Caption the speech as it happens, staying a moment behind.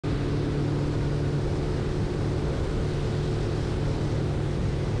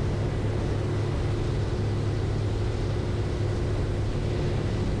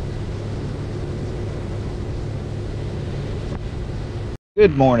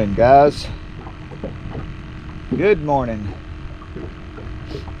Good morning, guys. Good morning.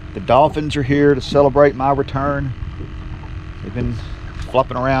 The dolphins are here to celebrate my return. They've been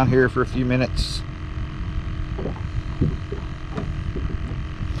flopping around here for a few minutes.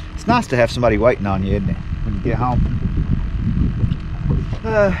 It's nice to have somebody waiting on you, isn't it, when you get home?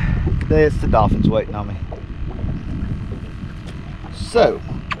 Today it's the dolphins waiting on me. So,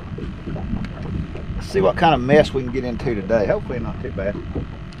 let's see what kind of mess we can get into today. Hopefully not too bad.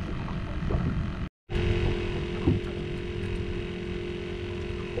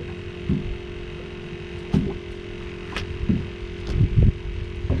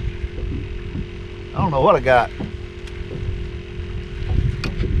 I don't know what I got.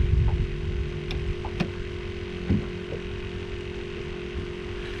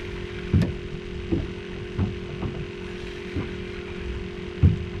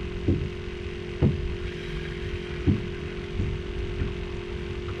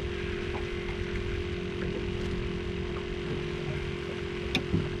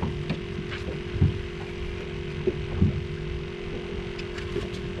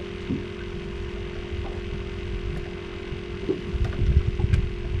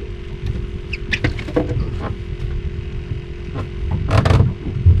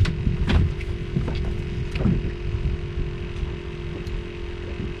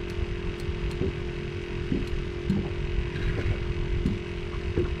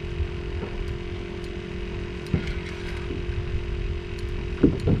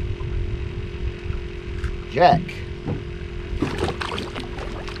 Jack.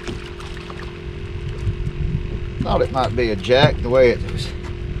 Thought it might be a jack the way it was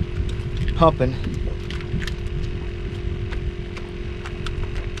pumping.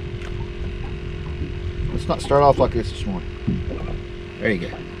 Let's not start off like this morning. There you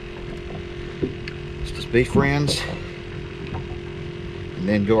go. Let's just be friends and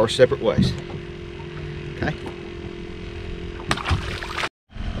then go our separate ways. Okay?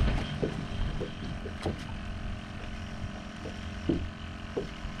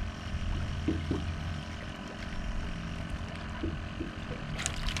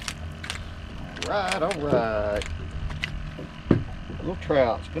 All right. Little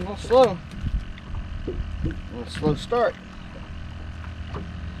trout. It's been a little slow. A little slow start.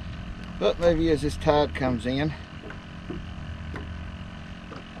 But maybe as this tide comes in,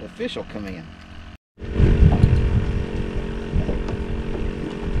 the fish will come in.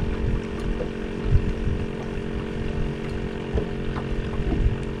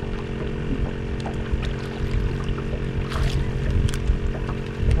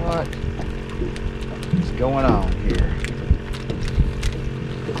 What is going on here?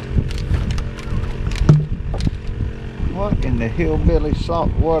 What in the hillbilly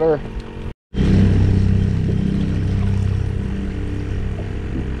salt water?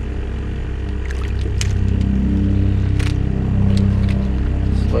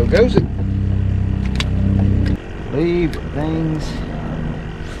 Slow goes it. Believe things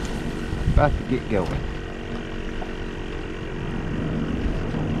about to get going.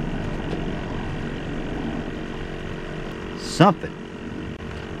 Something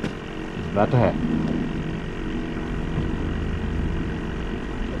is about to happen.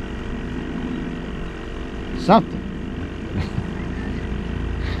 Something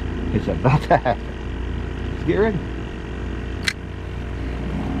is about to happen. Let's get ready.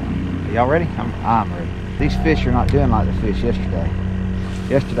 Are y'all ready? I'm ready. These fish are not doing like the fish yesterday.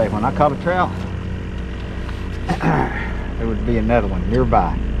 Yesterday when I caught a trout, there would be another one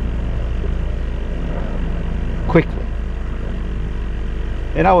nearby. Quickly.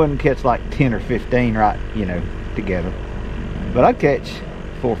 And I wouldn't catch like 10 or 15 right, you know, together. But I'd catch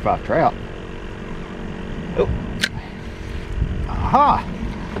 4 or 5 trout. Oh. Aha!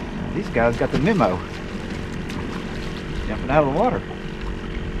 These guys got the memo. Jumping out of the water.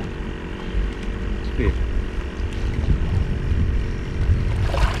 It's good.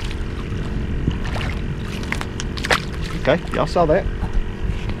 Okay, y'all saw that.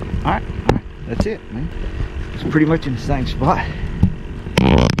 Alright, that's it, man. It's pretty much in the same spot.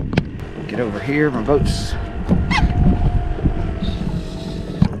 Get over here, my boat's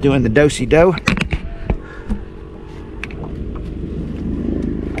doing the do-si-do.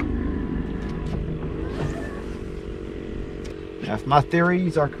 Now if my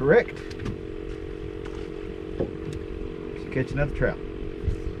theories are correct, let's catch another trout.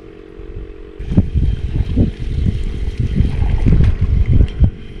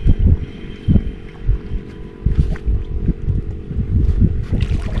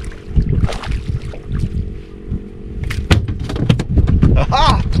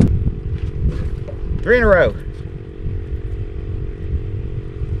 Aha! 3 in a row.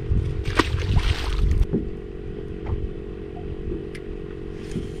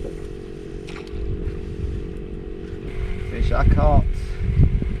 I caught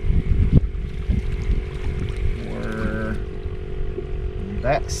were on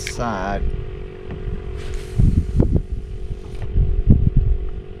that side.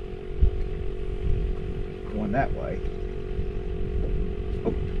 Going that way.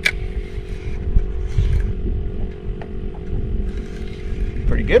 Oh.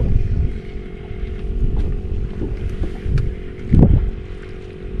 Pretty good one.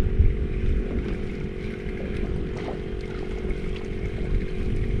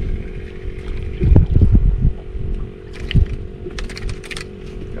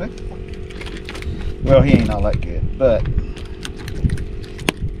 Well, he ain't all that good, but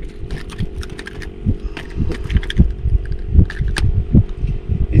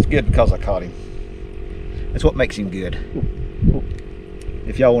he's good because I caught him. That's what makes him good.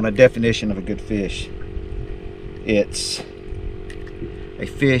 If y'all want a definition of a good fish, it's a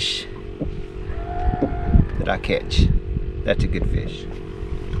fish that I catch. That's a good fish.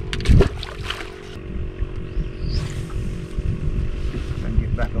 I can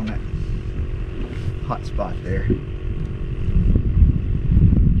get back on that hot spot there.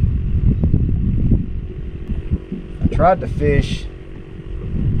 I tried to fish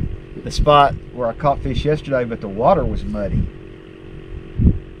the spot where I caught fish yesterday, but the water was muddy.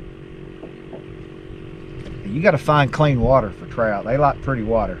 You got to find clean water for trout. They like pretty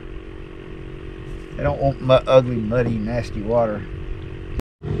water. They don't want ugly, muddy, nasty water.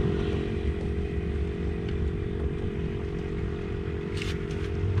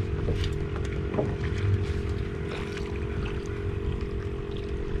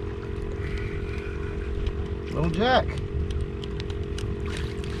 Little jack.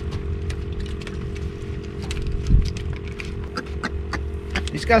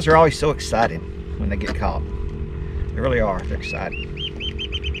 These guys are always so excited when they get caught. They really are. They're excited.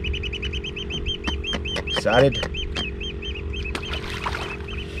 Excited,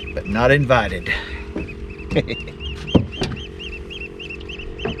 but not invited.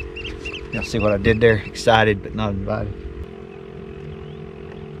 Y'all see what I did there? Excited, but not invited.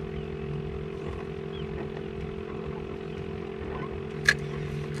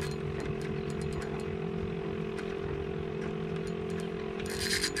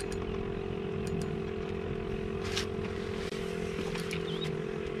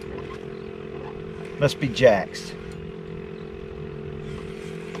 Must be jacks.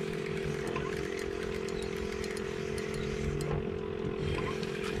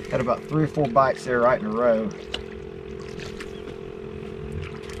 Had about 3 or 4 bites there right in a row.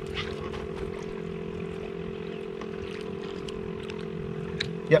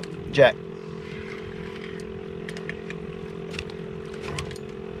 Yep, jack.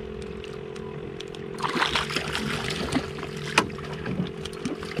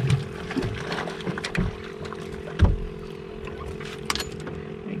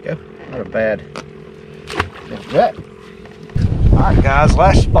 Not a bad jack. Alright guys,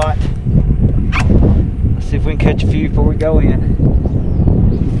 last spot. Let's see if we can catch a few before we go in.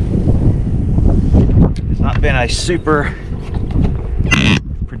 It's not been a super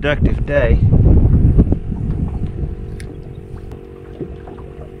productive day.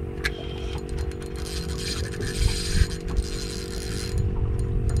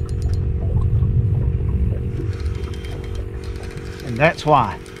 And that's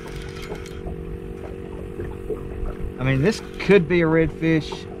why. I mean, this could be a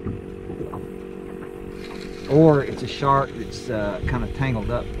redfish, or it's a shark that's kind of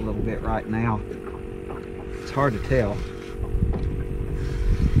tangled up a little bit right now. It's hard to tell.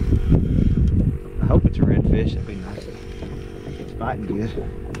 I hope it's a redfish. That'd be nice. It's biting good.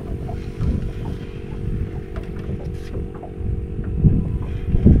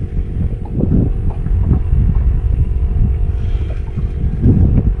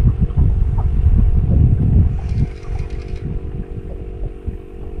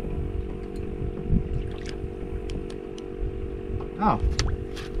 Oh,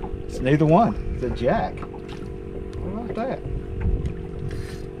 it's neither one. It's a jack. What about that?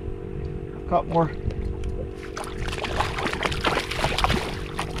 I've caught more.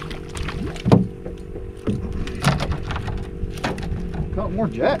 Caught more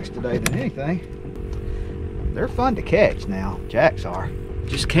jacks today than anything. They're fun to catch now. Jacks are.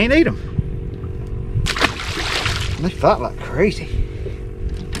 Just can't eat them. They fight like crazy.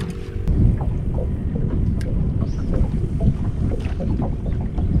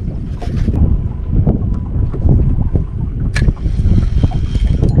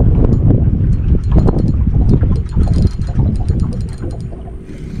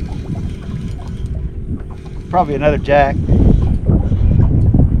 Probably another jack.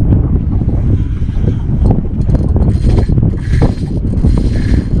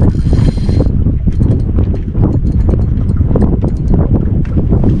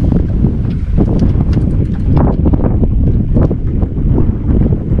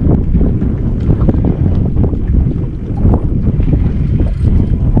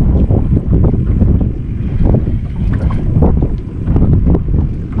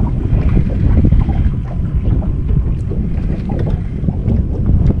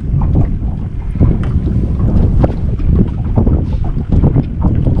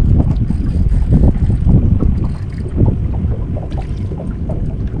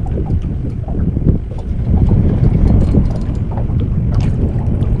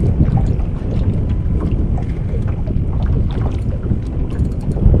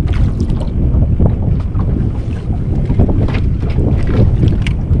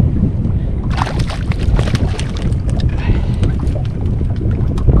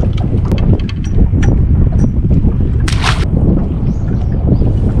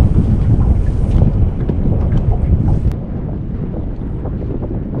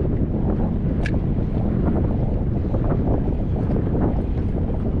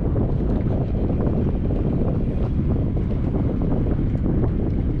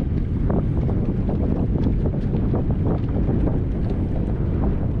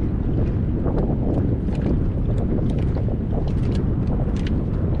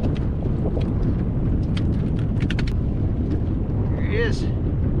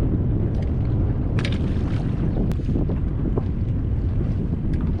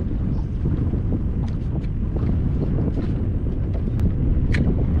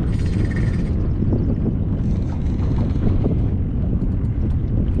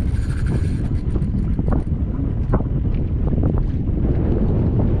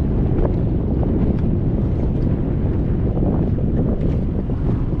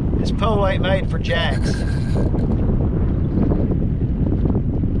 pole ain't made for jacks.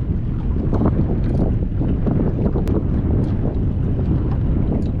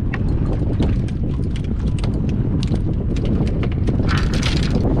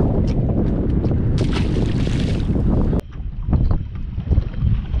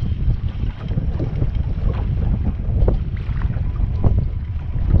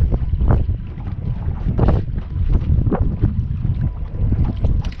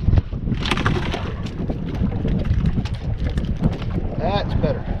 That's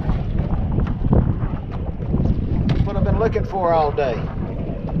better. That's what I've been looking for all day.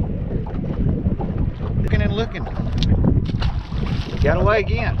 Looking and looking. Got away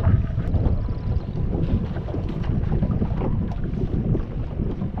again.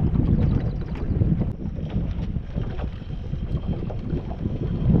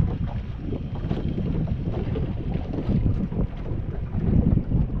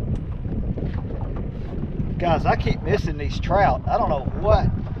 Guys, I keep missing these trout. I don't know what,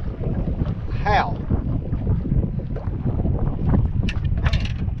 how.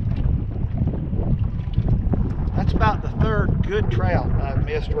 That's about the third good trout I've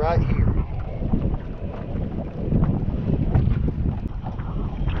missed right here.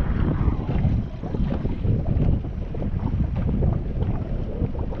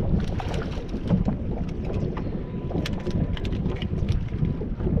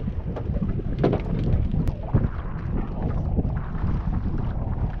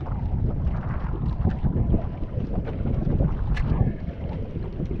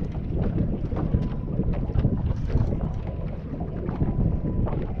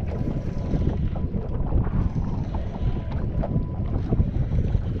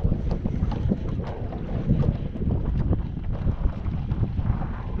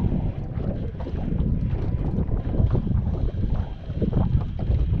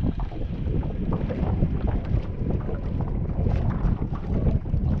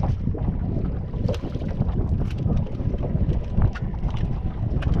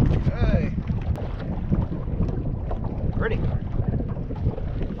 Pretty.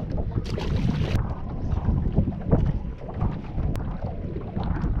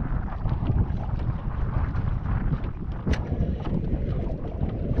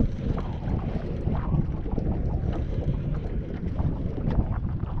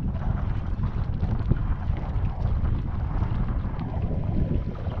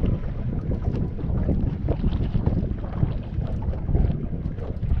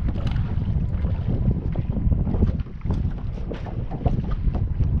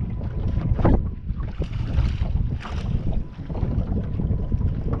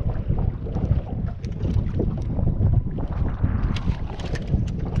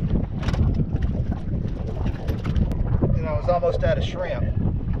 Almost out of shrimp,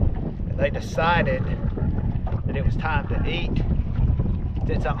 and they decided that it was time to eat.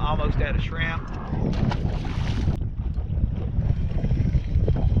 Since I'm almost out of shrimp,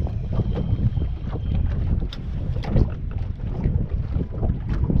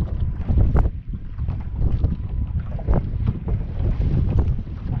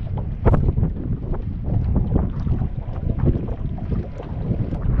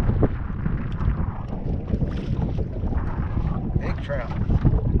 trout.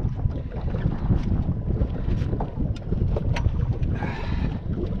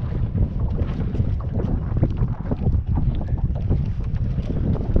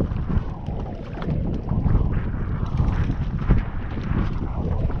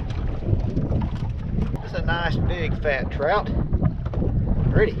 It's a nice big fat trout.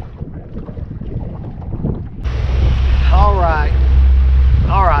 Pretty.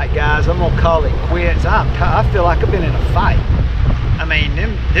 All right, guys, I'm gonna call it quits. I feel like I've been in a fight. I mean,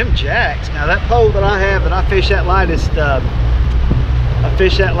 them jacks. Now that pole that I have that I fish that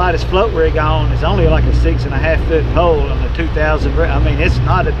lightest float rig on is only like a 6.5 foot pole on the 2000. I mean, it's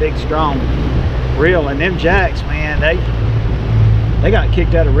not a big strong reel. And them jacks, man, they got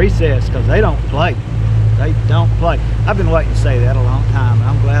kicked out of recess because they don't play. They don't play. I've been waiting to say that a long time, and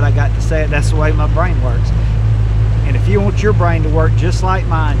I'm glad I got to say it. That's the way my brain works. And if you want your brain to work just like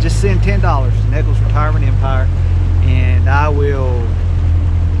mine, just send $10 to Nichols Retirement Empire, and I will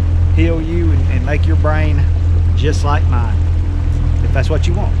heal you and make your brain just like mine, if that's what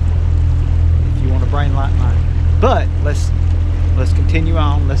you want. If you want a brain like mine. But let's continue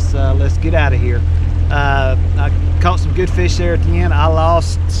on. Let's get out of here. I caught some good fish there at the end. I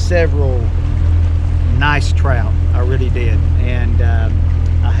lost several nice trout. I really did, and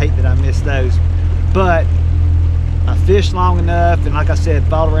I hate that I missed those. But I fished long enough, and like I said,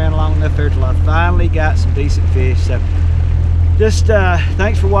 followed around long enough there till I finally got some decent fish. So just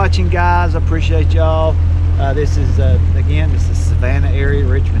thanks for watching, guys. I appreciate y'all. This is again, this is Savannah area,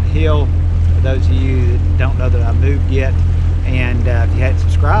 Richmond Hill. For those of you that don't know that I moved yet, and if you hadn't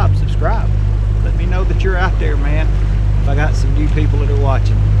subscribed, subscribe. Let me know that you're out there, man. If I got some new people that are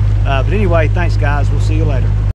watching. But anyway, thanks, guys. We'll see you later.